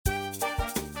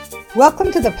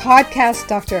Welcome to the podcast,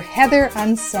 Dr. Heather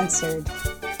Uncensored.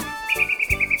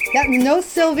 No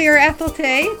Sylvia or Ethel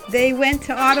today. They went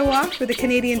to Ottawa for the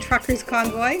Canadian Truckers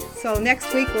Convoy. So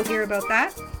next week we'll hear about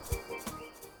that.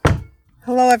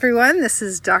 Hello everyone, this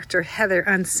is Dr. Heather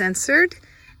Uncensored.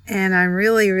 And I'm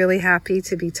really happy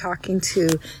to be talking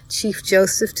to Chief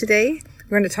Joseph today.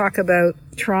 We're going to talk about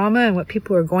trauma and what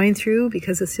people are going through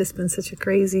because it's just been such a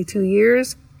crazy 2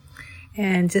 years.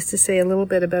 And just to say a little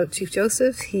bit about Chief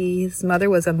Joseph, his mother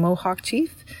was a Mohawk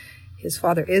chief. His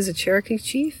father is a Cherokee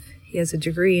chief. He has a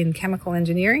degree in chemical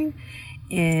engineering,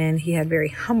 and he had very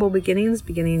humble beginnings,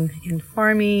 beginning in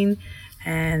farming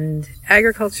and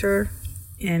agriculture,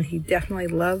 and he definitely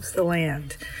loves the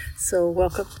land. So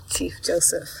welcome, Chief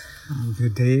Joseph.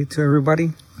 Good day to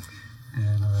everybody.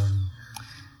 And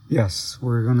yes,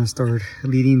 we're going to start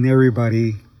leading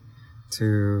everybody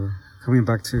to coming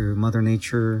back to Mother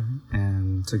Nature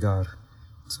and to God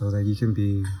so that you can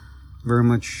be very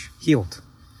much healed.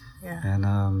 Yeah.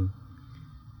 And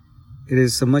it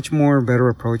is a much more better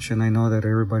approach, and I know that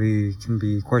everybody can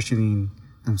be questioning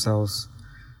themselves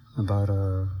about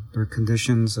their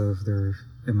conditions of their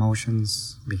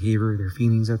emotions, behavior, their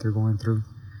feelings that they're going through.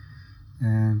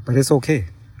 But it's okay.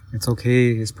 It's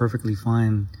okay. It's perfectly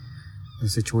fine. The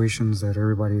situations that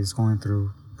everybody is going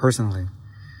through personally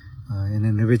and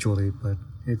individually, but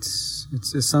it's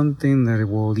something that it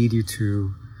will lead you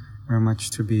to very much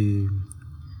to be,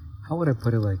 how would I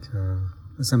put it,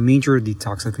 it's a major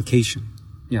detoxification.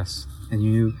 Yes. And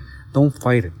you don't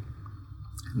fight it.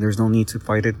 There's no need to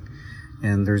fight it,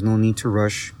 and there's no need to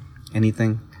rush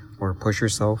anything or push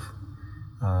yourself.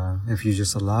 If you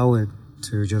just allow it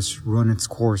to just run its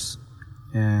course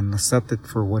and accept it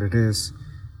for what it is,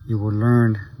 you will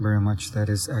learn very much that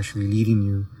it's actually leading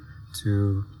you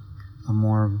to a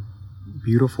more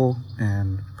beautiful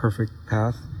and perfect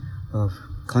path of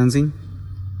cleansing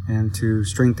and to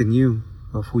strengthen you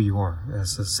of who you are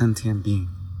as a sentient being.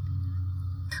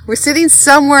 We're sitting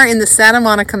somewhere in the Santa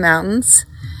Monica Mountains,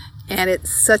 and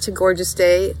it's such a gorgeous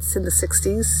day. It's in the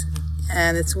 60s,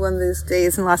 and it's one of those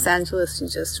days in Los Angeles you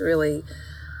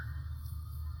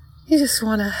just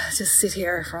want to just sit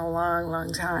here for a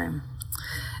long time.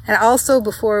 And also,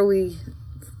 before we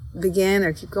begin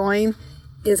or keep going,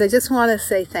 I just want to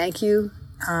say thank you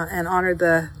and honor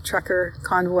the trucker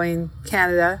convoy in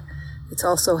Canada. It's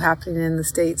also happening in the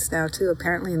States now too,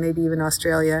 apparently, and maybe even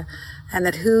Australia. And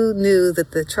that who knew that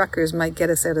the truckers might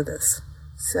get us out of this.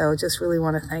 So just really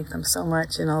want to thank them so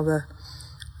much, and all the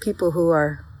people who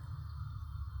are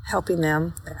helping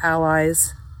them, the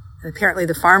allies. And apparently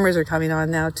the farmers are coming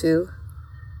on now too.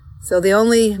 So the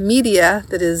only media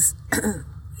that is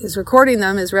recording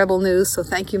them is Rebel News. So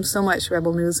thank you so much,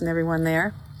 Rebel News and everyone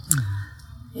there.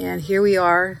 And here we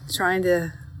are trying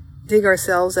to dig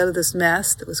ourselves out of this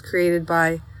mess that was created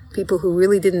by people who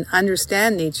really didn't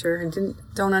understand nature and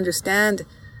don't understand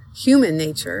human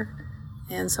nature.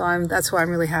 And so that's why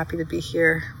I'm really happy to be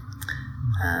here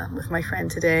with my friend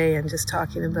today and just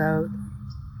talking about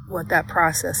what that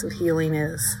process of healing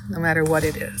is, no matter what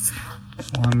it is.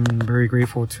 Well, I'm very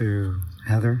grateful to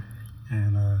Heather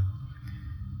and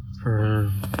for her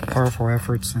powerful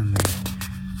efforts in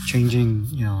changing,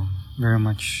 very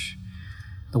much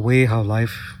the way how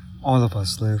life, all of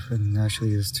us live, and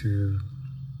actually is to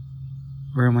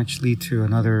very much lead to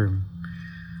another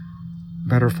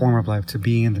better form of life, to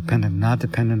be independent, not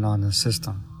dependent on the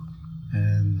system.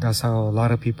 And that's how a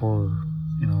lot of people,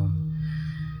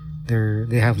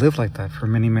 they have lived like that for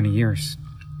many years.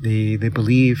 They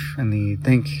believe and they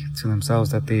think to themselves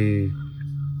that they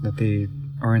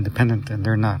are independent, and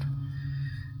they're not.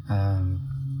 And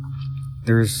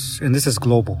this is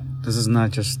global. This is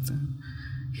not just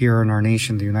here in our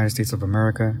nation, the United States of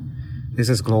America. This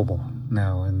is global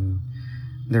now, and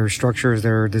there are structures that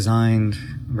are designed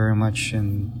very much,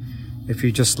 and if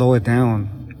you just slow it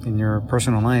down in your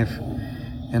personal life,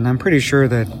 and I'm pretty sure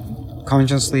that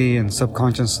consciously and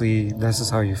subconsciously, this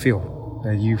is how you feel.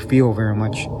 That you feel very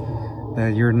much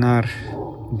that you're not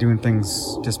doing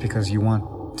things just because you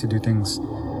want to do things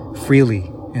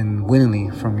freely and willingly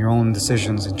from your own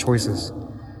decisions and choices.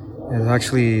 It's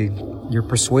actually, you're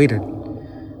persuaded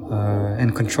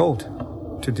and controlled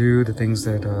to do the things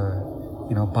that,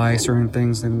 buy certain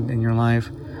things in your life,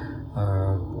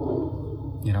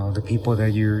 the people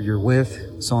that you're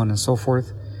with, so on and so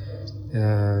forth.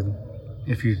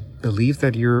 If you believe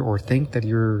that or think that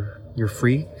you're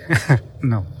free,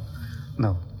 no.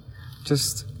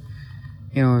 Just,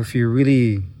 if you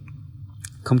really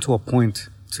come to a point,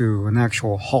 to an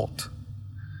actual halt,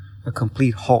 a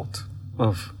complete halt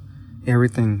of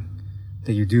everything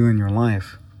that you do in your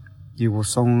life, you will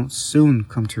so soon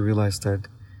come to realize that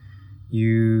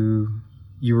you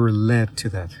were led to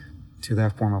that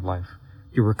form of life.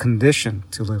 You were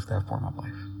conditioned to live that form of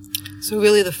life. So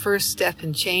really the first step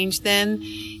in change then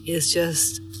is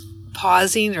just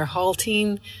pausing or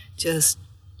halting, just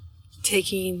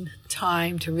taking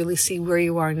time to really see where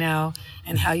you are now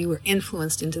and how you were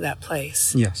influenced into that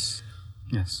place. Yes.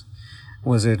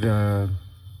 Was it,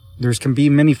 there can be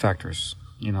many factors,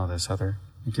 this other.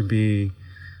 It can be,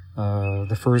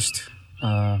 the first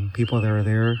people that are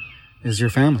there is your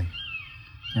family,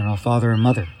 father and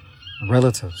mother,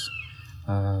 relatives,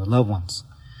 loved ones.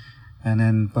 And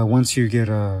then, but once you get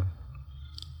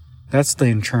that's the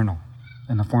internal,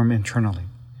 and the form internally.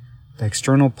 The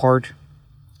external part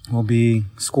will be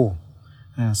school,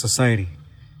 society.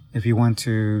 If you went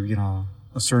to,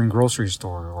 a certain grocery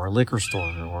store or a liquor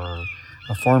store or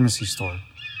a pharmacy store,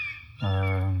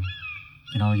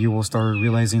 you will start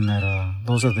realizing that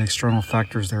those are the external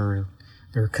factors that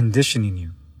they're conditioning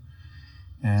you.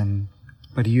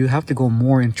 But you have to go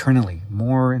more internally,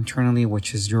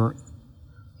 which is your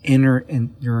inner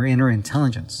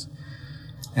intelligence.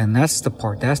 And that's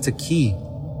the key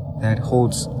that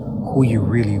holds who you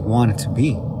really wanted to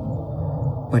be.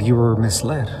 But you were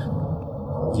misled.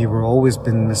 You were always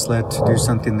been misled to do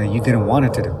something that you didn't want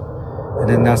it to do. And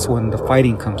then that's when the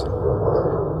fighting comes in.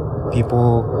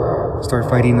 People start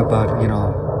fighting about,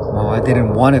 well, I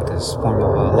didn't want it this form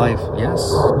of life. Yes,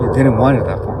 you didn't want it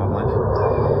that form of life.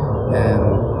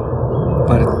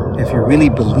 But if you really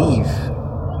believe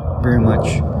very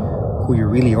much who you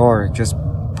really are, just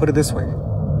put it this way.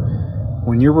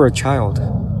 When you were a child,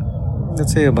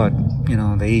 let's say about,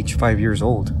 the age 5 years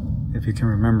old, if you can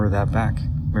remember that back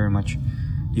very much,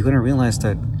 you're going to realize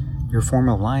that your form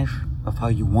of life, of how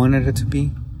you wanted it to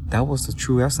be, that was the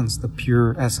true essence, the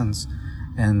pure essence,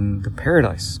 and the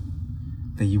paradise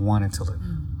that you wanted to live,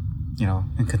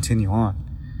 and continue on.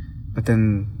 But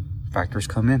then factors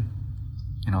come in,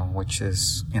 which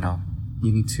is, you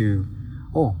need to,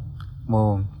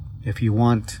 if you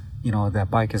want, that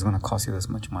bike is going to cost you this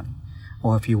much money.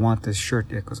 Or if you want this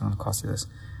shirt, it's going to cost you this.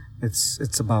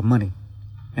 It's about money.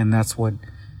 And that's what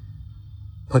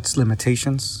puts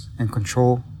limitations and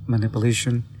control,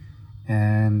 manipulation,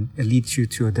 and it leads you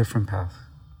to a different path.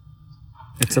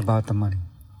 It's about the money.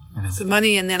 It's the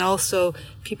money, and then also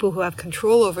people who have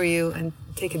control over you and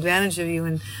take advantage of you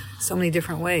in so many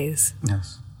different ways.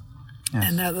 Yes.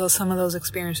 And some of those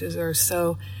experiences are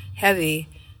so heavy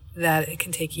that it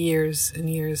can take years and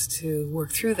years to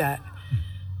work through that.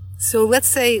 So let's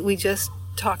say we just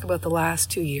talk about the last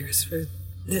 2 years for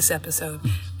this episode.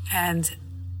 And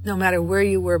no matter where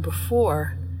you were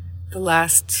before, the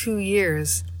last 2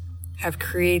 years have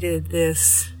created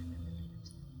this,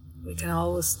 we can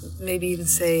always maybe even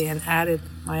say an added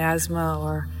miasma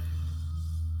or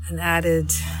an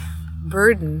added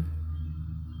burden.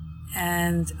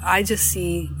 And I just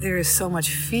see there is so much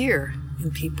fear in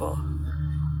people.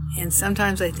 And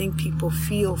sometimes I think people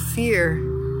feel fear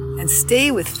and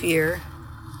stay with fear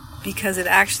because it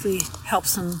actually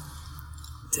helps them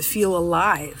to feel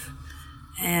alive.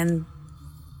 And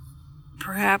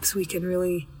perhaps we can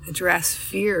really address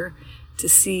fear to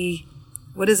see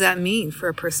what does that mean for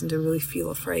a person to really feel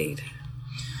afraid.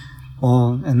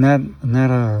 Well, and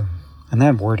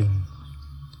that wording,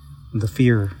 the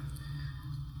fear,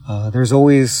 there's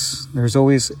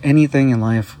always anything in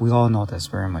life. We all know this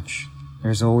very much.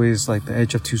 There's always like the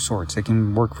edge of two swords. It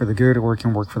can work for the good or it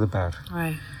can work for the bad.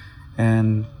 Right.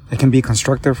 And it can be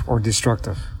constructive or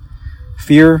destructive.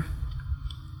 Fear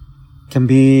can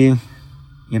be,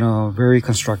 very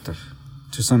constructive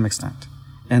to some extent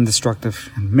and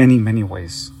destructive in many, many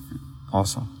ways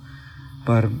also.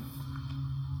 But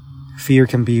fear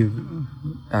can be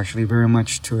actually very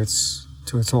much to its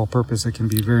whole purpose. It can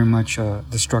be very much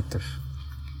destructive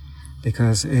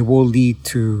because it will lead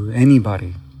to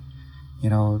anybody.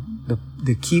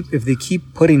 If they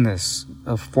keep putting this,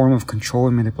 a form of control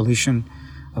and manipulation,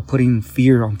 of putting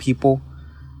fear on people,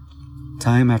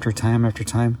 time after time after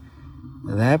time,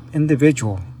 that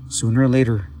individual sooner or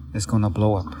later is going to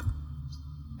blow up,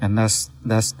 and that's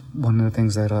one of the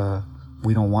things that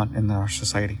we don't want in our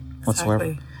society whatsoever,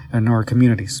 exactly. In our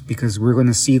communities, because we're going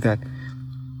to see that,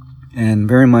 and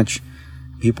very much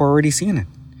people are already seeing it.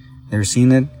 They're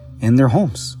seeing it in their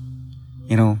homes,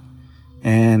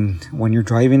 And when you're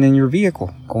driving in your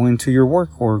vehicle, going to your work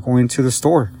or going to the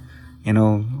store,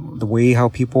 the way how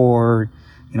people are,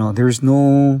 there's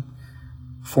no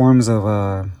forms of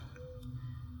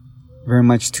very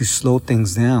much to slow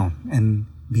things down and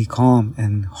be calm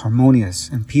and harmonious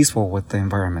and peaceful with the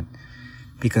environment,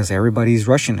 because everybody's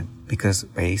rushing it because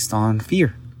based on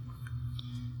fear.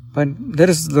 But let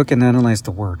us look and analyze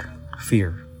the word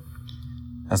fear.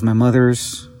 As my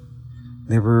mothers,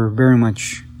 they were very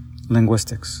much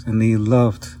linguistics, and they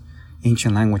loved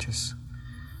ancient languages.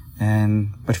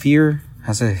 But fear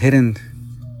has a hidden,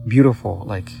 beautiful,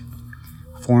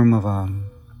 form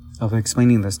of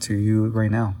explaining this to you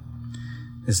right now.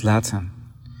 It's Latin,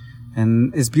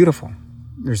 and it's beautiful.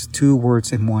 There's 2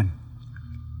 words in one.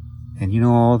 And you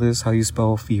know all this, how you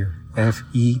spell fear.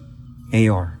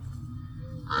 F-E-A-R.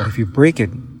 But if you break it,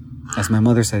 as my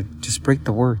mother said, just break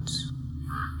the words.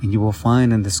 And you will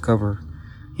find and discover,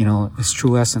 its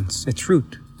true essence, its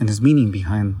root, and its meaning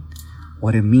behind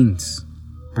what it means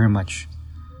very much.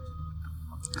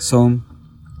 So,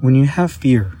 when you have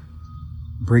fear,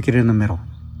 break it in the middle.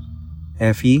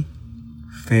 F-E,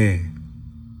 fe,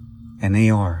 and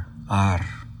A-R, ar.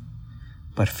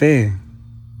 But fe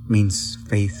means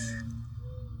faith.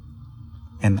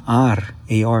 And ar,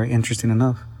 A-R, interesting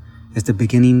enough, is the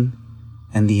beginning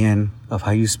and the end of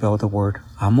how you spell the word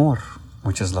amor,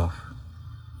 which is love.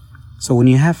 So when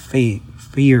you have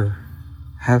fear,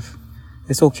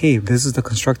 it's okay. This is the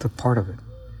constructive part of it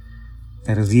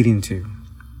that is leading to,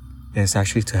 is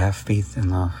actually to have faith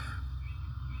and love.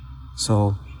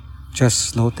 So just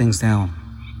slow things down.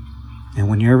 And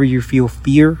whenever you feel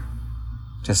fear,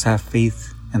 just have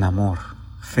faith and amor.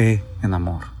 Fe and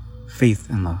amor. Faith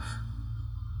and love.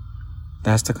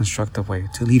 That's the constructive way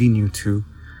to leading you to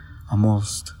a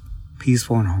most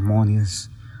peaceful and harmonious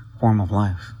form of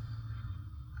life.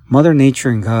 Mother Nature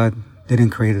and God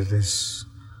didn't create this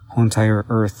whole entire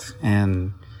earth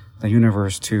and the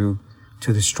universe to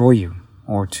destroy you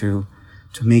or to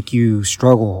make you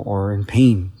struggle or in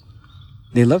pain.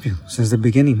 They love you since the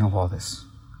beginning of all this.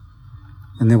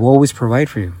 And they will always provide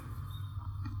for you.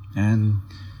 And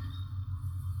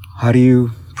how do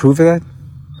you prove that?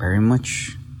 Very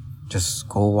much just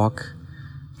go walk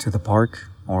to the park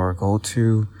or go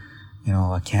to,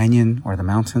 a canyon or the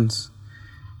mountains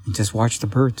and just watch the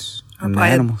birds and the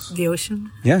animals. The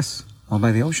ocean? Yes, or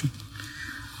by the ocean.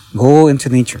 Go into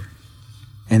nature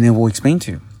and it will explain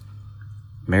to you.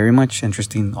 Very much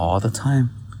interesting all the time.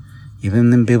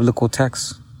 Even in biblical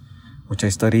texts, which I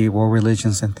study world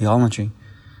religions and theology,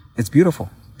 it's beautiful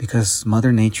because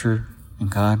Mother Nature and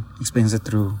God explains it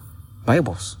through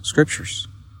Bibles, scriptures.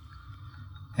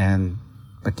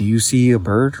 But do you see a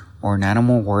bird or an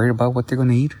animal worried about what they're going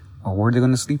to eat or where they're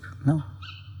going to sleep? No.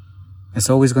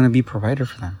 It's always going to be provided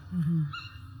for them. Mm-hmm.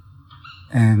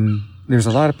 And there's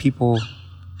a lot of people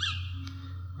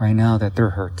right now that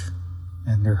they're hurt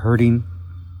and they're hurting,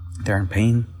 they're in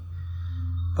pain.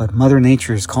 But Mother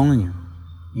Nature is calling you.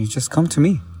 You just come to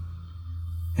me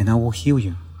and I will heal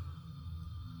you.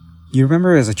 You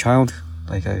remember as a child,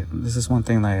 this is one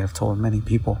thing that I have told many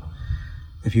people.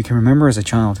 If you can remember as a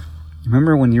child,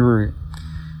 remember when you were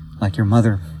like your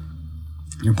mother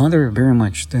very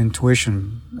much, the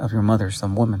intuition of your mother,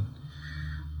 some women.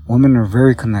 Women are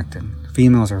very connected.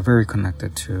 Females are very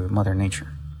connected to Mother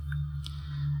Nature.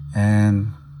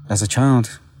 And as a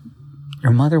child,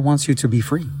 your mother wants you to be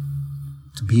free,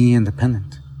 to be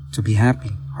independent, to be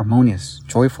happy, harmonious,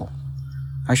 joyful.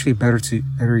 Actually, better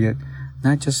yet,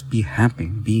 not just be happy,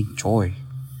 be joy.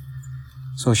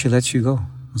 So she lets you go.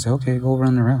 And say, okay, go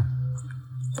run around.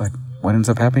 But what ends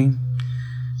up happening?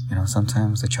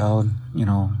 Sometimes the child,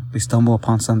 they stumble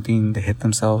upon something, they hit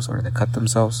themselves or they cut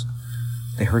themselves,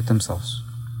 they hurt themselves.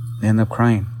 They end up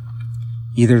crying.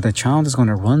 Either the child is going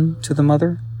to run to the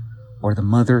mother or the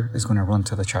mother is going to run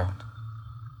to the child.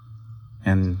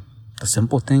 And the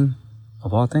simple thing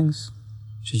of all things,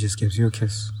 she just gives you a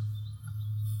kiss.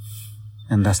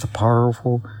 And that's the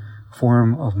powerful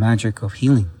form of magic of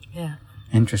healing. Yeah.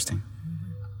 Interesting.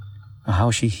 Mm-hmm. How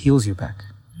she heals you back.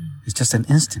 It's just an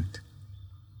instant.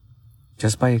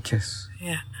 Just by a kiss.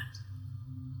 Yeah.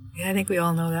 Yeah, I think we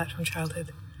all know that from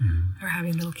childhood. Or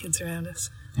having little kids around us.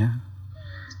 Yeah.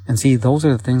 And see, those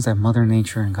are the things that Mother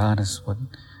Nature and God is what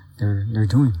they're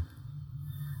doing.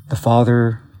 The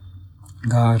Father,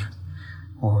 God,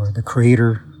 or the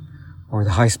Creator, or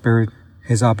the High Spirit,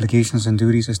 his obligations and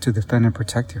duties is to defend and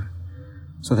protect you.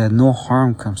 So that no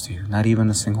harm comes to you. Not even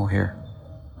a single hair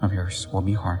of yours will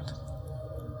be harmed.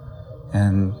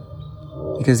 And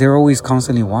because they're always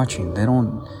constantly watching. They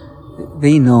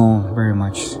know very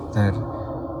much that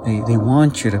they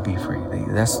want you to be free.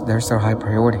 That's their high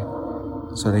priority.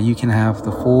 So that you can have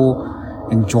the full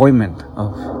enjoyment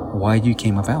of why you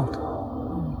came about.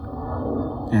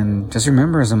 And just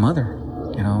remember as a mother,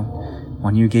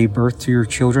 when you gave birth to your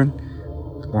children,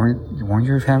 weren't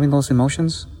you having those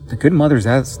emotions? The good mothers,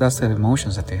 that's the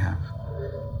emotions that they have.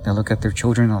 They look at their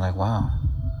children and are like, wow,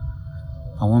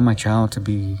 I want my child to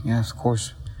be, yes, of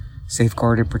course,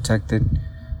 safeguarded, protected.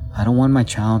 I don't want my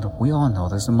child, we all know,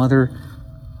 there's a mother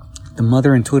the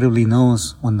mother intuitively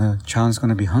knows when the child's going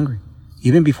to be hungry,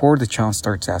 even before the child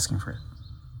starts asking for it.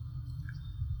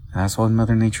 And that's what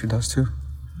Mother Nature does too.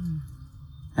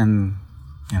 And,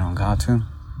 God too.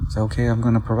 So, okay, I'm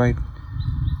going to provide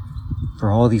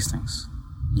for all these things.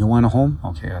 You want a home?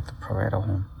 Okay, I have to provide a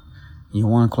home. You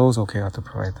want clothes? Okay, I have to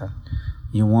provide that.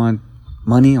 You want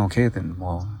money? Okay, then,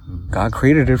 well, God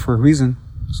created it for a reason.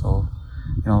 So,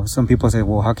 some people say,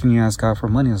 well, how can you ask God for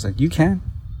money? I was like, you can.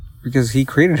 Because He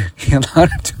created it. He allowed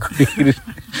it to create it.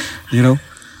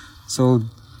 So,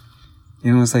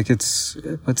 it's like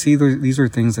but see, these are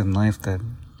things in life that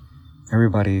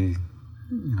everybody,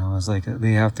 it's like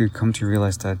they have to come to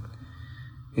realize that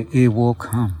it will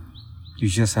come. You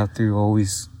just have to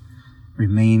always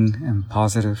remain in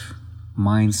positive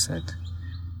mindset.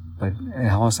 But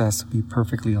it also has to be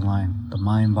perfectly aligned, the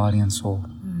mind, body, and soul.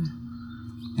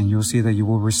 And you'll see that you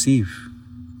will receive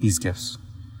these gifts,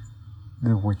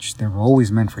 which they're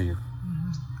always meant for you.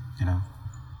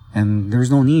 And there's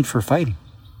no need for fighting.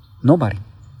 Nobody.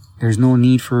 There's no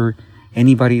need for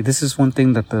anybody. This is one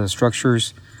thing that the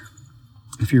structures,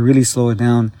 if you really slow it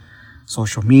down,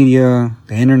 social media,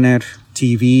 the internet,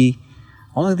 TV,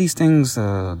 all of these things,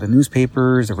 the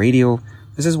newspapers, the radio,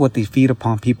 this is what they feed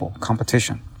upon people.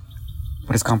 Competition.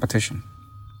 What is competition?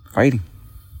 Fighting.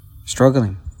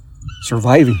 Struggling.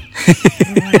 Surviving.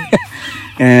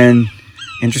 And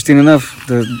interesting enough,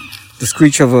 the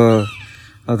screech of the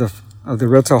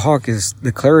red-tailed hawk is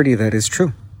the clarity that is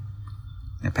true.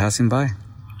 And passing by.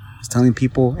 It's telling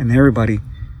people and everybody,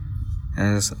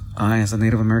 as a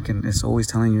Native American, is always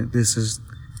telling you this is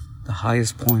the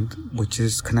highest point, which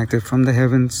is connected from the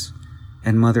heavens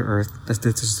and Mother Earth. This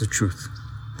is the truth.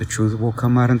 The truth will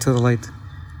come out into the light.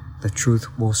 The truth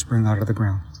will spring out of the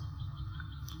ground.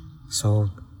 So,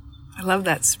 I love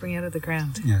that, spring out of the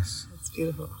ground. Yes. It's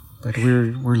beautiful. But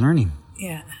we're learning.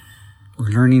 Yeah. We're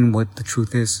learning what the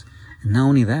truth is. And not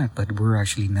only that, but we're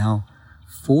actually now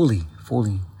fully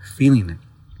feeling it.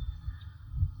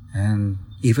 And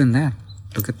even that,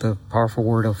 look at the powerful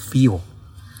word of feel.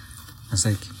 It's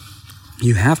like,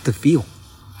 you have to feel.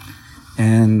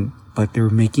 But they're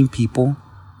making people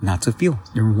not to feel.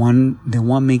 They want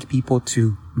to make people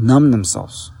to numb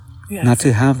themselves. Yes. Not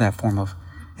to have that form of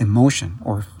emotion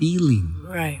or feeling.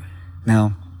 Right.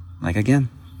 Now, like again,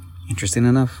 interesting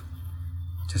enough,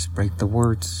 just break the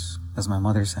words, as my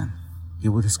mother said.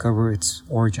 You will discover its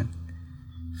origin.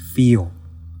 Feel.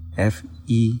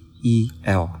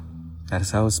 F-E-E-L. That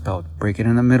is how it's spelled. Break it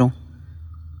in the middle.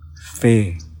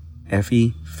 Fe.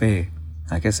 F-E. Fe.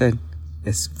 Like I said,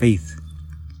 it's faith.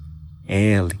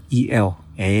 El. E-L.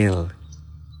 El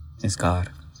is God.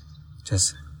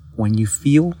 Just when you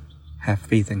feel, have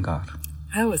faith in God.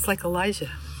 Oh, it's like Elijah.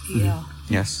 E-L.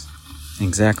 Yes,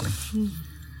 exactly.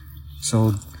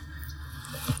 So,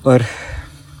 but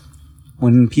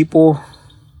when people,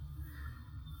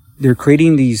 they're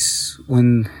creating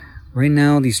right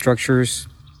now these structures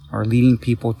are leading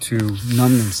people to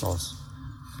numb themselves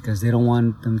because they don't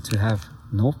want them to have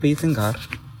no faith in God.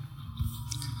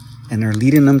 And they're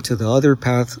leading them to the other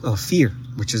path of fear,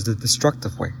 which is the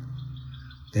destructive way.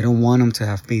 They don't want them to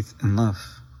have faith and love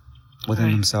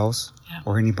within themselves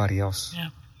or anybody else. Yeah.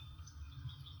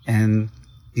 And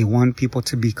they want people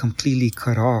to be completely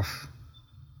cut off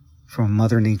from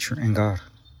Mother Nature and God.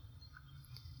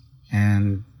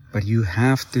 But you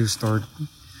have to start,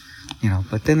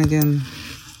 but then again,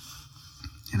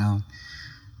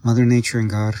 Mother Nature and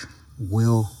God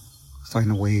will find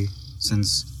a way,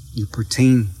 since you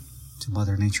pertain to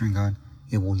Mother Nature and God,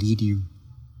 it will lead you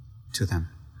to them,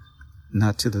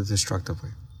 not to the destructive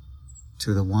way,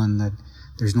 to the one that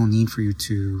there's no need for you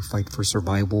to fight for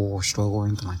survival or struggle or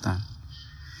anything like that.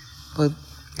 But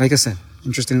like I said,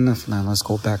 interesting enough, now let's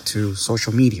go back to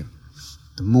social media,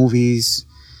 the movies,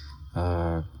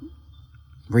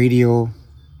 radio,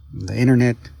 the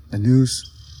internet, the news.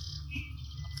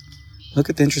 Look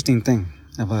at the interesting thing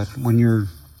about when you're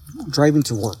driving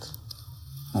to work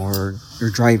or you're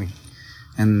driving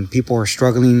and people are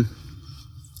struggling,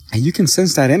 and you can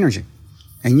sense that energy,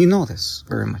 and you know this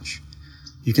very much.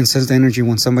 You can sense the energy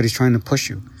when somebody's trying to push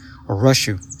you or rush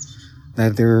you,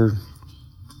 that they're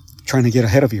trying to get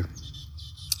ahead of you.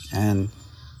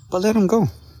 But let them go,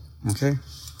 okay?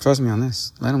 Trust me on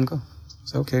this. Let them go.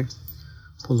 It's okay.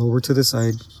 Pull over to the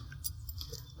side.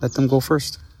 Let them go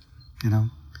first,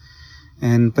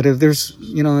 But if there's,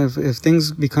 if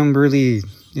things become really,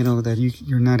 that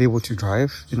you're not able to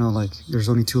drive, like there's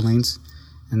only 2 lanes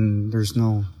and there's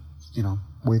no,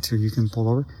 way you can pull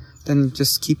over, then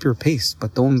just keep your pace.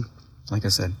 But don't, like I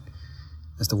said,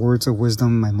 as the words of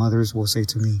wisdom my mothers will say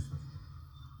to me,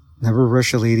 never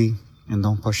rush a lady and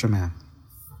don't push a man.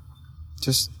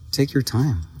 Just take your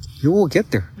time. You will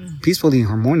get there peacefully and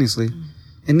harmoniously.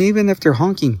 And even if they're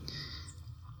honking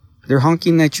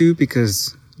at you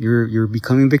because you're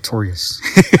becoming victorious.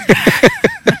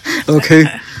 Okay?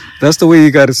 That's the way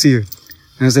you got to see it.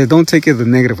 And I say, don't take it the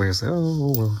negative way. I say,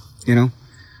 oh, well, you know?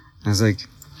 I was like,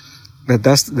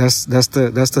 that's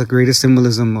the greatest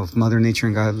symbolism of Mother Nature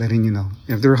and God letting you know.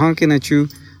 If they're honking at you,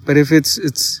 but if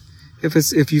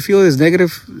you feel it's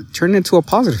negative, turn it into a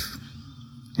positive.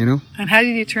 You know? And how do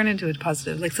you turn into a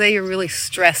positive? Like, say you're really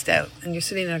stressed out and you're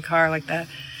sitting in a car like that.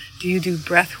 Do you do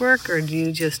breath work, or do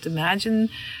you just imagine,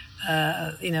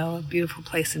 a beautiful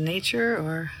place in nature?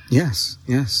 Or yes,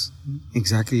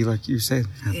 exactly like you said.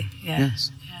 Yeah.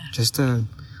 Yes, just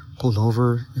pull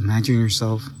over, imagine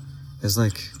yourself as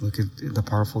like, look at the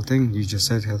powerful thing you just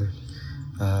said, Heather.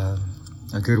 A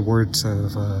good words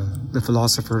of the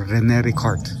philosopher René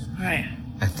Descartes. Right.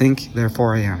 I think,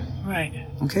 therefore I am. Right.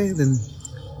 Okay, then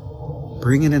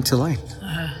bring it into life.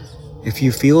 If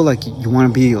you feel like you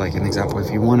want to be, like an example,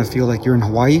 if you want to feel like you're in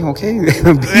Hawaii, okay,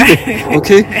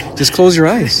 okay, just close your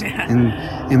eyes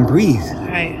and breathe.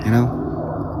 Right. You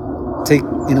know,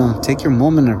 take your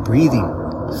moment of breathing.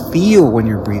 Feel when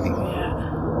you're breathing.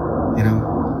 Yeah. You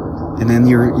know, and then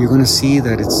you're going to see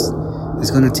that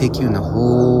it's going to take you in a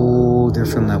whole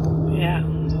different level. Yeah.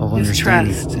 Of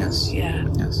understanding. Trust. Yes. Yeah.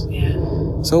 Yes.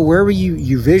 Yeah. So wherever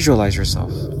you visualize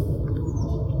yourself,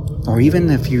 or even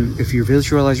if you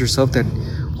visualize yourself that,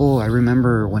 oh, I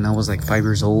remember when I was like 5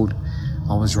 years old,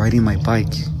 I was riding my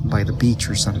bike by the beach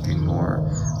or something, or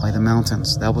by the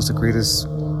mountains. That was the greatest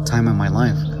time of my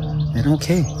life. Then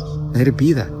okay, let it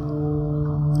be that.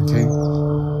 Okay?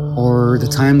 Or the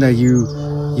time that you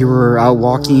were out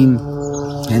walking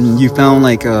and you found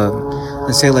like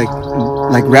let's say like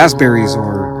raspberries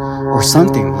or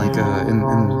something like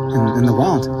in the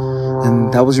wild,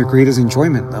 and that was your greatest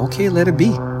enjoyment. Okay, let it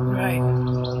be. Right.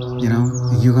 You know,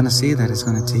 and you're gonna see that it's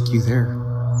gonna take you there.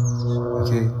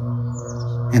 Okay,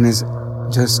 and it's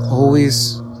just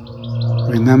always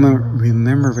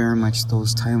remember very much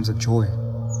those times of joy,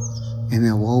 and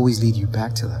it will always lead you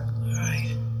back to that.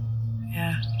 Right.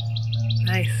 Yeah.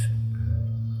 Nice.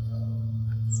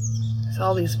 There's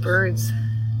all these birds.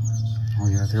 Oh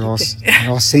yeah, they're all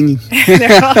singing.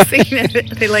 They're all singing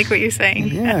it. They like what you're saying.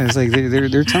 Yeah, it's like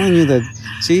they're telling you that.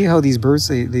 See how these birds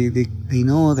they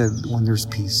know that when there's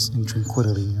peace and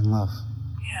tranquility and love,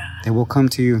 they will come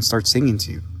to you and start singing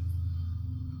to you,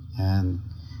 and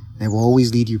they will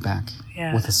always lead you back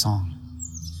with a song,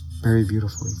 very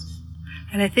beautifully.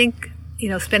 And I think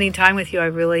spending time with you, I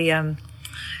really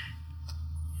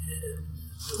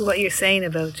what you're saying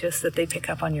about just that they pick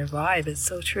up on your vibe is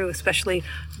so true. Especially,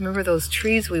 remember those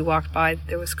trees we walked by?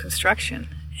 There was construction,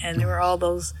 and there were all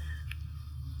those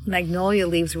magnolia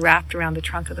leaves wrapped around the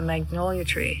trunk of the magnolia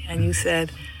tree. And you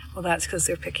said, well, that's because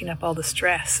they're picking up all the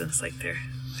stress. And it's like they're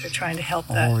trying to help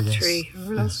that tree.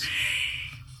 Remember those?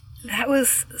 That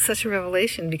was such a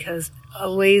revelation, because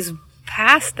a ways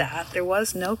past that, there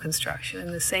was no construction,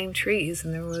 and the same trees,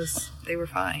 and they were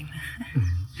fine.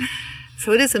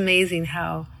 So it is amazing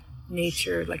how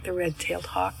nature, like the red-tailed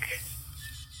hawk,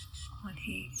 when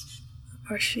he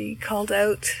or she called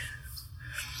out.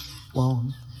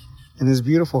 Well, and it's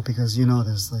beautiful because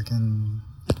there's like in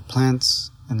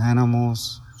plants and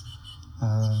animals,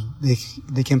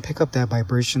 they can pick up that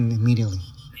vibration immediately.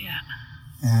 Yeah.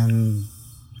 And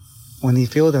when they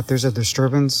feel that there's a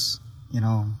disturbance,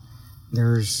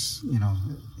 there's,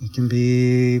 it can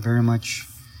be very much,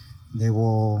 they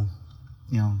will,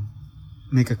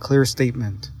 make a clear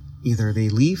statement. Either they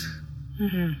leave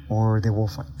or they will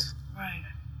fight. Right.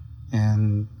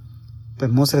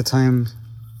 But most of the time,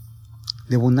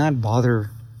 they will not bother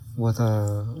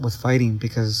with fighting,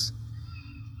 because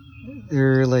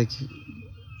they're like,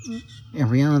 in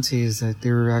reality is that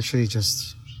they're actually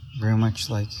just very much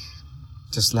like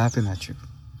just laughing at you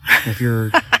if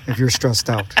you're stressed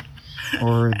out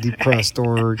or depressed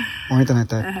or anything like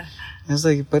that. It's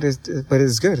like, but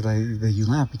it's good like that you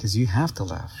laugh, because you have to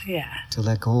laugh. Yeah. To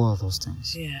let go of those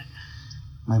things. Yeah.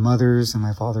 My mother's and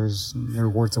my father's, their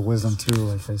words of wisdom too,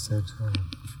 like I said,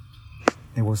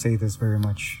 they will say this very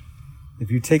much.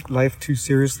 If you take life too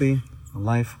seriously,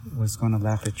 life was going to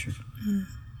laugh at you.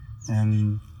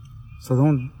 And so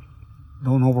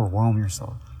don't overwhelm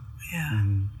yourself. Yeah.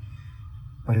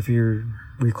 But if you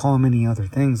recall many other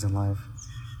things in life,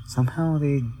 somehow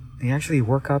they actually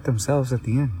work out themselves at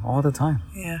the end, all the time.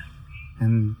 Yeah.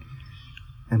 And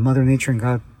Mother Nature and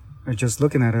God are just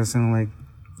looking at us and like,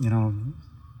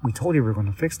 we told you we're going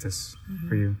to fix this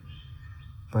for you.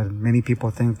 But many people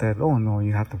think that, oh no,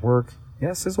 you have to work.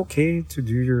 Yes, it's okay to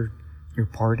do your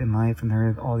part in life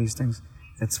and all these things.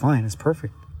 It's fine. It's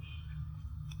perfect.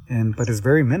 but it's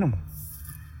very minimal.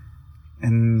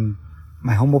 And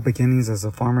my humble beginnings as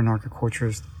a farmer and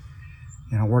horticulturist,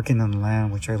 working on the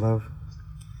land, which I love,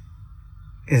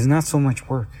 is not so much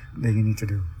work that you need to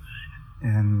do.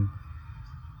 And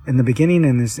in the beginning,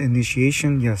 in this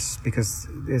initiation, yes, because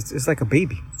it's like a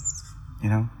baby,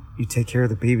 you take care of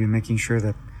the baby, making sure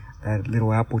that that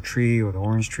little apple tree or the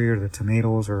orange tree or the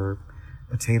tomatoes or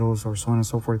potatoes or so on and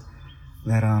so forth,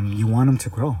 that you want them to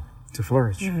grow, to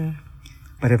flourish. Mm-hmm.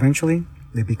 But eventually,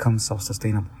 they become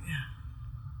self-sustainable. Yeah.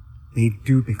 They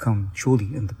do become truly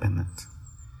independent.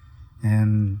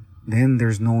 And then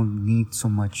there's no need so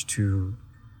much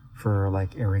for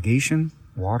like irrigation,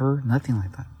 water, nothing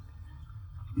like that.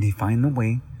 They find a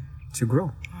way to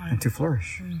grow and to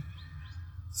flourish. Mm.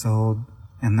 So,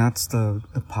 and that's the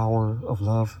power of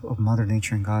love of Mother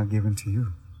Nature and God given to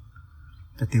you.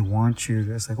 That they want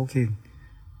you, it's like, okay,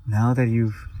 now that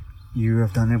you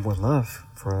have done it with love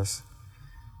for us,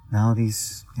 now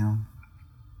these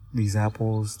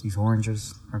apples, these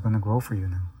oranges are going to grow for you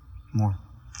now, more,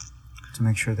 to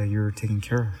make sure that you're taken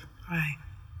care of. Right.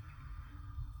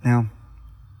 Now,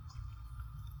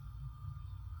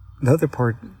 the other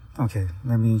part, okay,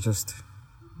 let me just,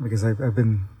 because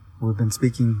we've been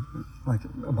speaking like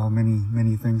about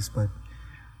many things, but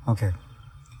okay,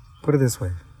 put it this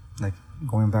way, like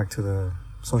going back to the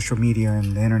social media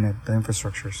and the internet, the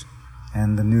infrastructures,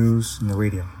 and the news and the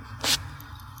radio.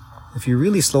 If you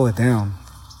really slow it down,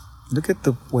 look at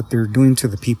what they're doing to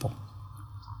the people,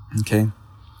 okay?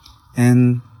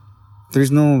 And there's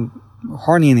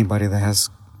hardly anybody that has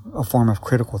a form of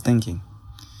critical thinking.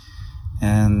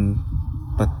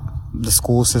 But the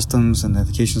school systems and the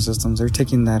education systems, they're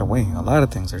taking that away. A lot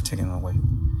of things are taking it away.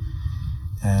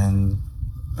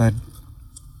 But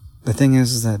the thing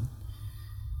is that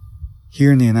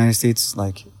here in the United States,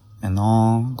 like in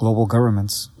all global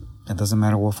governments, it doesn't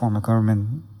matter what form of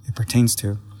government it pertains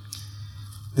to,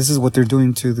 this is what they're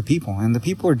doing to the people. And the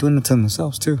people are doing it to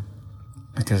themselves too,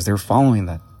 because they're following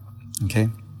that, okay?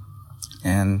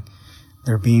 And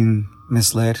they're being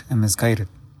misled and misguided.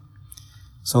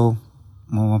 So,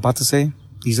 what I'm about to say,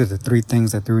 these are the 3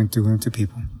 things that they're doing to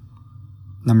people.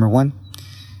 Number 1,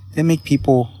 they make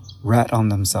people rat on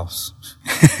themselves,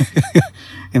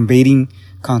 invading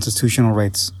constitutional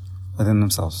rights within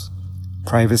themselves,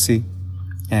 privacy,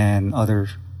 and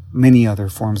many other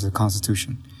forms of the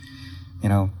Constitution.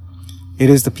 It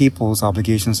is the people's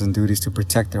obligations and duties to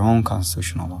protect their own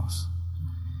constitutional laws.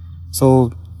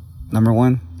 So, number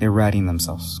 1, they're ratting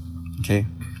themselves, okay?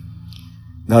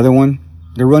 The other one,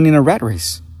 they're running a rat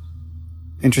race.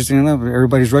 Interesting enough,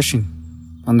 everybody's rushing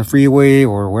on the freeway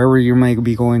or wherever you might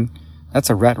be going. That's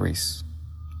a rat race.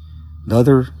 The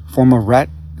other form of rat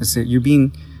is that you're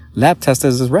being lab tested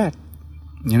as a rat.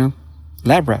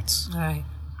 Lab rats. Right.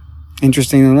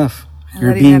 Interesting enough,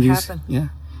 you're being used. Happen. Yeah,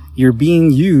 you're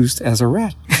being used as a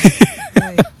rat.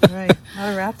 Right.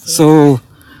 Not a rat. So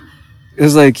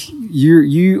it's like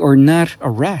you are not a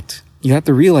rat. You have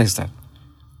to realize that.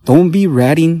 Don't be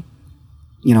ratting,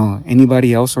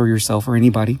 anybody else or yourself or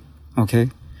anybody, okay?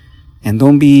 And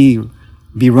don't be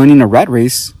running a rat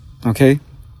race, okay?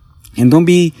 And don't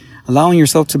be allowing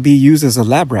yourself to be used as a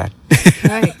lab rat.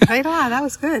 Right on. That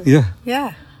was good.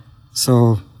 Yeah.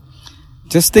 So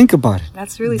just think about it.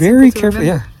 That's really very careful.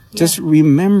 Yeah. Just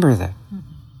remember that.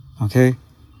 Okay?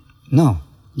 No,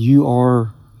 you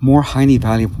are more highly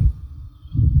valuable.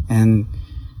 And,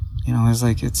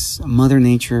 it's Mother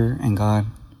Nature and God.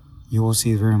 You will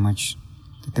see very much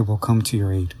that they will come to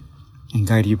your aid and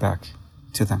guide you back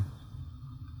to them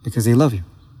because they love you.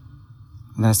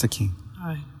 And that's the key. All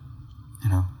right.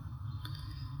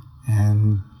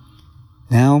 And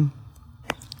now,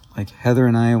 like Heather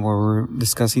and I, we were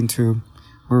discussing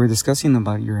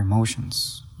about your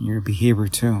emotions, your behavior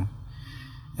too.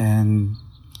 And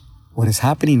what is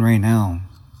happening right now,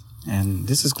 and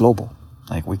this is global,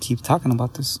 like we keep talking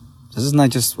about this. This is not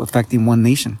just affecting one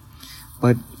nation.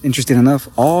 But interesting enough,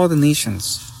 all the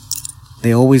nations,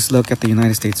 they always look at the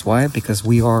United States. Why? Because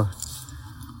we are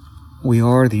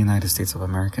the United States of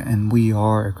America, and we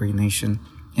are a great nation,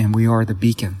 and we are the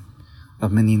beacon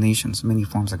of many nations, many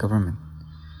forms of government.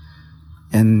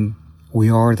 And we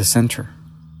are the center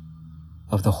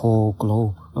of the whole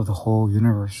globe, of the whole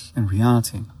universe in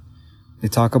reality. They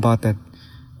talk about that,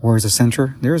 where is the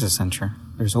center? There is a center.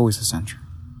 There's always a center.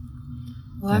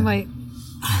 Well, I might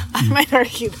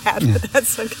argue that, but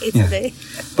that's okay today.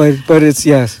 But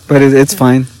it's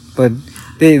fine. But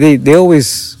they're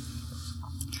always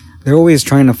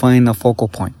trying to find a focal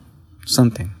point,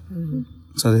 something,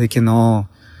 so that they can all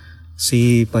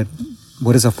see. But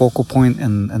what is a focal point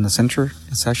in the center?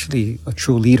 It's actually a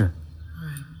true leader,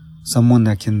 someone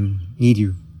that can lead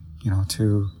you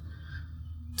to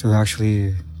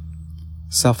actually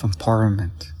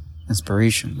self-empowerment,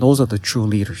 inspiration. Those are the true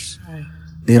leaders. Right.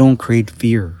 They don't create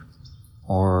fear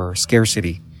or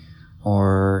scarcity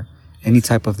or any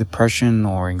type of depression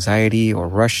or anxiety or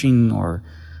rushing or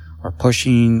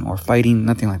pushing or fighting,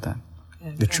 nothing like that.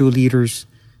 Yeah, the true leaders,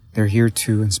 they're here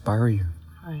to inspire you,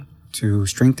 right. to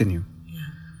strengthen you, yeah.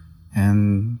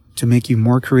 and to make you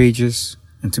more courageous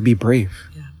and to be brave.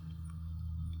 Yeah.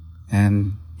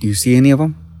 And do you see any of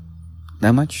them?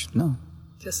 That much? No.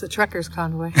 Just the truckers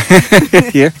convoy.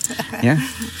 yeah.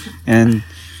 And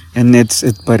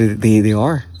they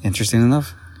are, interesting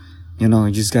enough.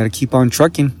 You just got to keep on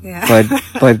trucking. Yeah.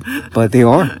 But they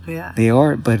are. Yeah. They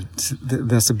are. But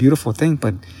that's a beautiful thing.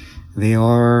 But they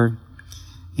are,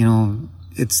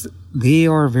 they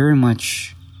are very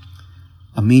much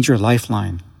a major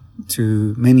lifeline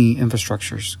to many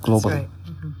infrastructures globally. That's right.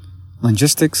 Mm-hmm.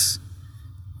 Logistics,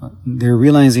 they're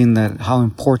realizing that how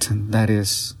important that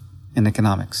is in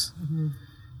economics. Mm-hmm.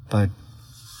 But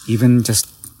even just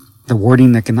the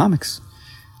wording economics,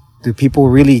 do people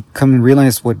really come and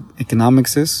realize what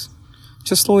economics is?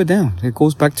 Just slow it down. It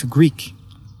goes back to Greek.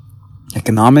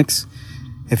 Economics.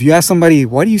 If you ask somebody,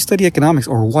 why do you study economics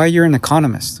or why you're an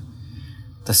economist?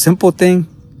 The simple thing,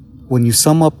 when you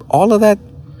sum up all of that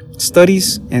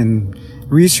studies and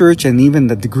research and even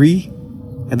the degree,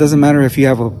 it doesn't matter if you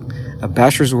have a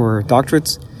bachelor's or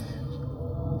doctorates.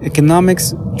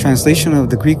 Economics, translation of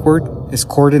the Greek word is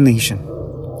coordination.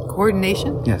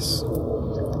 Coordination? Yes.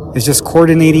 It's just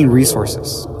coordinating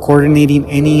resources, coordinating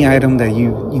any item that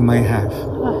you might have,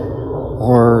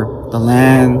 or the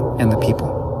land and the people.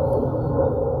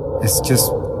 It's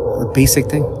just a basic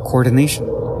thing, coordination.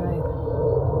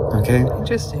 Right. Okay?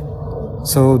 Interesting.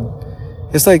 So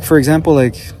it's like, for example,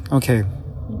 okay,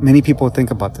 many people think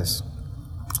about this.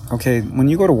 Okay, when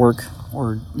you go to work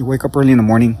or you wake up early in the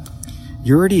morning,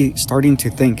 you're already starting to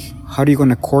think, how are you going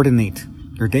to coordinate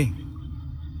your day?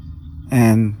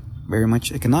 And very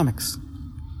much economics.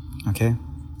 Okay?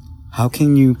 How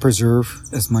can you preserve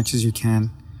as much as you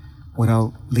can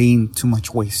without laying too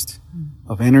much waste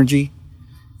of energy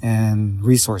and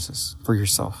resources for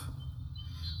yourself?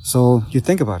 So you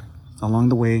think about it along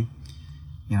the way,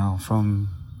 from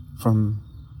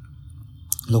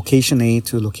location A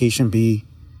to location B,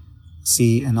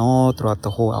 C, and all throughout the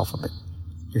whole alphabet.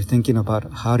 You're thinking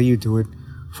about how do you do it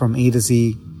from A to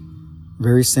Z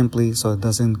very simply so it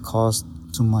doesn't cause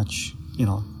too much,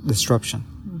 disruption.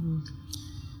 Mm-hmm.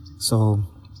 So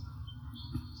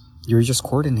you're just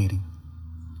coordinating.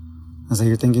 As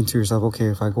you're thinking to yourself, okay,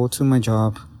 if I go to my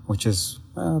job, which is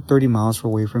 30 miles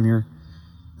away from here,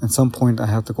 at some point I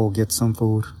have to go get some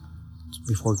food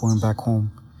before going back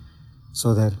home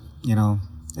so that,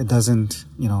 it doesn't,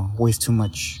 waste too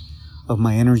much of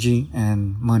my energy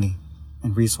and money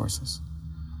and resources.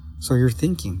 So you're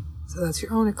thinking. So that's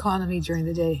your own economy during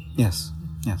the day. Yes.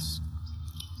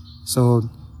 So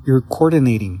you're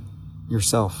coordinating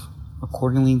yourself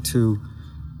accordingly to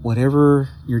whatever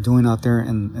you're doing out there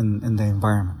in the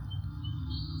environment.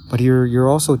 But you're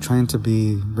also trying to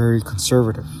be very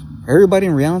conservative. Everybody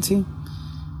in reality,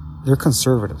 they're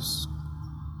conservatives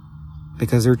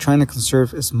because they're trying to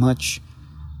conserve as much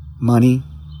money,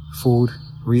 food,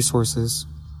 resources,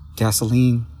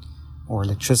 gasoline, or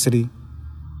electricity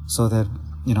so that,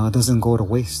 it doesn't go to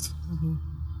waste. Mm-hmm.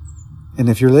 And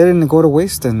if you're letting it go to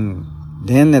waste, then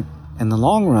in the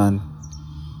long run,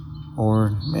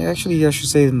 or actually I should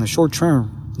say in the short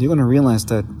term, you're going to realize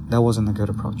that wasn't a good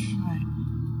approach.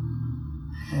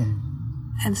 Right.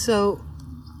 And so,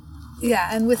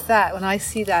 and with that, when I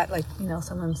see that,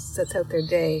 someone sets out their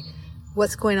day,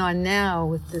 what's going on now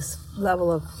with this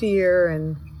level of fear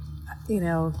and,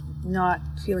 not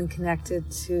feeling connected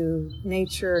to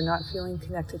nature, not feeling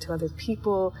connected to other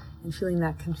people, and feeling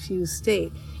that confused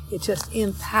state, it just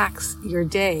impacts your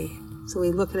day. So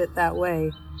we look at it that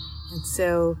way. And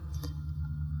so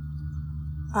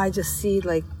I just see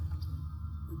the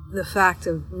fact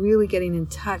of really getting in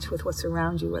touch with what's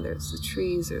around you, whether it's the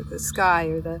trees or the sky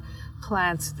or the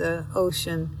plants, the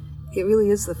ocean, it really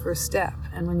is the first step.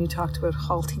 And when you talked about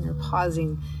halting or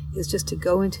pausing, is just to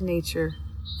go into nature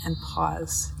and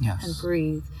pause. Yes. And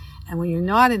breathe. And when you're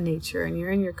not in nature and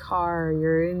you're in your car or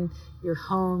you're in your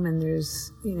home and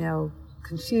there's,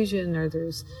 confusion or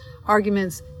there's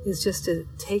arguments, is just to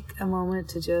take a moment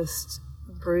to just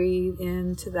breathe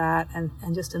into that and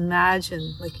just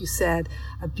imagine, like you said,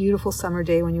 a beautiful summer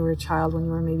day when you were a child, when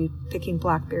you were maybe picking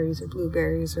blackberries or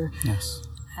blueberries or... Yes.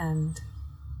 And,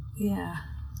 yeah,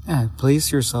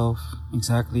 place yourself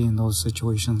exactly in those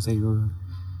situations that you're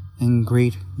in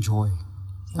great joy.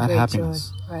 Not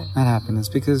happiness. Joy. Right. Not happiness,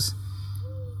 because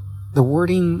the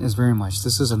wording is very much,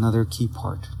 this is another key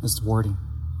part, is the wording.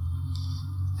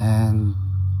 And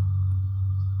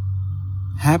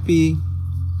happy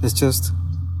is just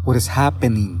what is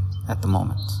happening at the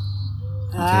moment.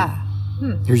 Okay?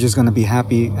 You're just going to be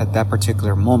happy at that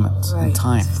particular moment in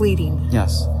time. It's fleeting.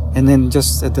 Yes. And then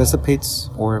just it dissipates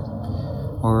or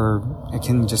it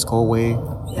can just go away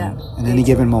in any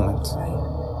given moment.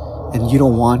 Right. And you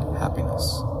don't want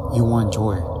happiness. You want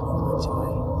joy.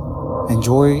 And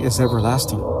joy is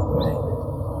everlasting.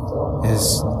 Right.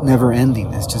 Is never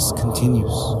ending. It just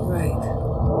continues. Right.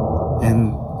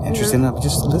 And interesting enough,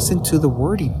 just listen to the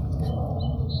wording.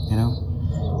 You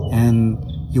know? And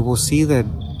you will see that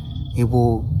it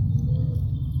will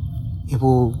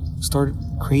start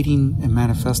creating and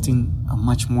manifesting a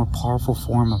much more powerful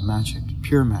form of magic,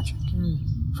 pure magic,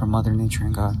 from Mother Nature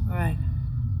and God. Right.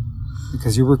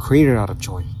 Because you were created out of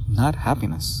joy, not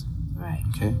happiness. Right.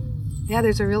 Okay? Yeah,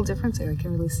 there's a real difference there. I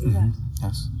can really see that.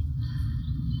 Yes.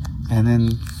 And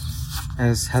then,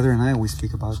 as Heather and I, we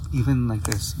speak about, even like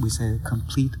this, we say a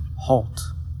complete halt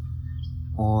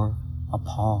or a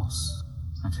pause.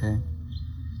 Okay?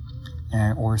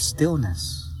 Or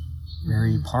stillness.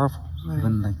 Very powerful. Right.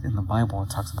 Even like in the Bible, it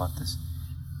talks about this.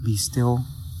 Be still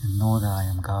and know that I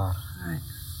am God. Right.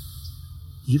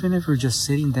 Even if you're just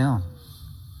sitting down,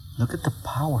 look at the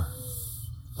power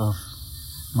of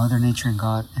Mother Nature and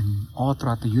God and all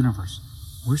throughout the universe.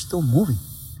 We're still moving.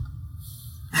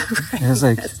 Right. It's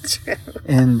like, That's true.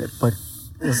 but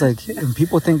it's like, and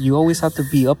people think you always have to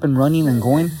be up and running and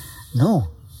going. No.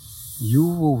 You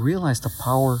will realize the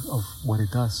power of what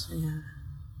it does. Yeah.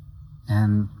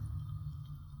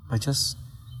 But just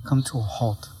come to a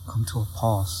halt, come to a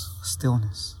pause, a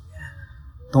stillness.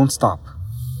 Don't stop,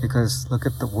 because look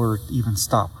at the word, even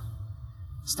stop.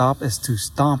 Stop is to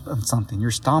stomp on something.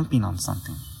 You're stomping on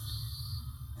something.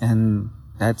 And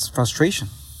that's frustration.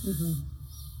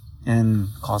 And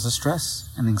causes stress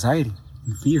and anxiety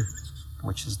and fear,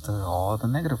 which is all the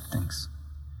negative things.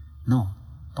 No,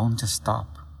 don't just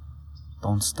stop.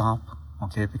 Don't stop,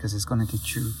 okay, because it's going to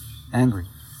get you angry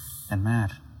and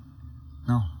mad.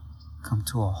 No, come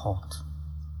to a halt.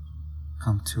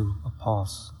 Come to a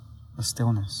pause, a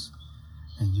stillness.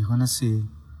 And you're going to see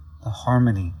the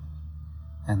harmony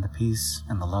and the peace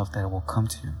and the love that will come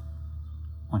to you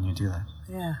when you do that.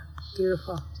 Yeah,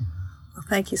 beautiful. Well,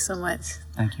 thank you so much.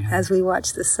 Thank you. As we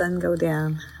watch the sun go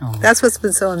down. Oh. That's what's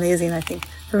been so amazing, I think,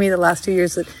 for me the last 2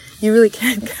 years, that you really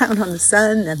can't count on the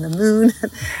sun and the moon.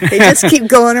 They just keep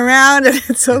going around, and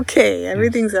it's okay.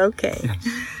 Everything's okay. Yes.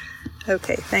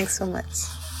 Okay, thanks so much.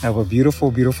 Have a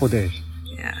beautiful, beautiful day.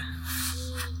 Yeah.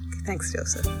 Thanks,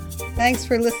 Joseph. Thanks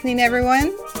for listening,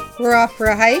 everyone. We're off for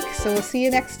a hike, so we'll see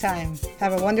you next time.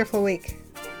 Have a wonderful week.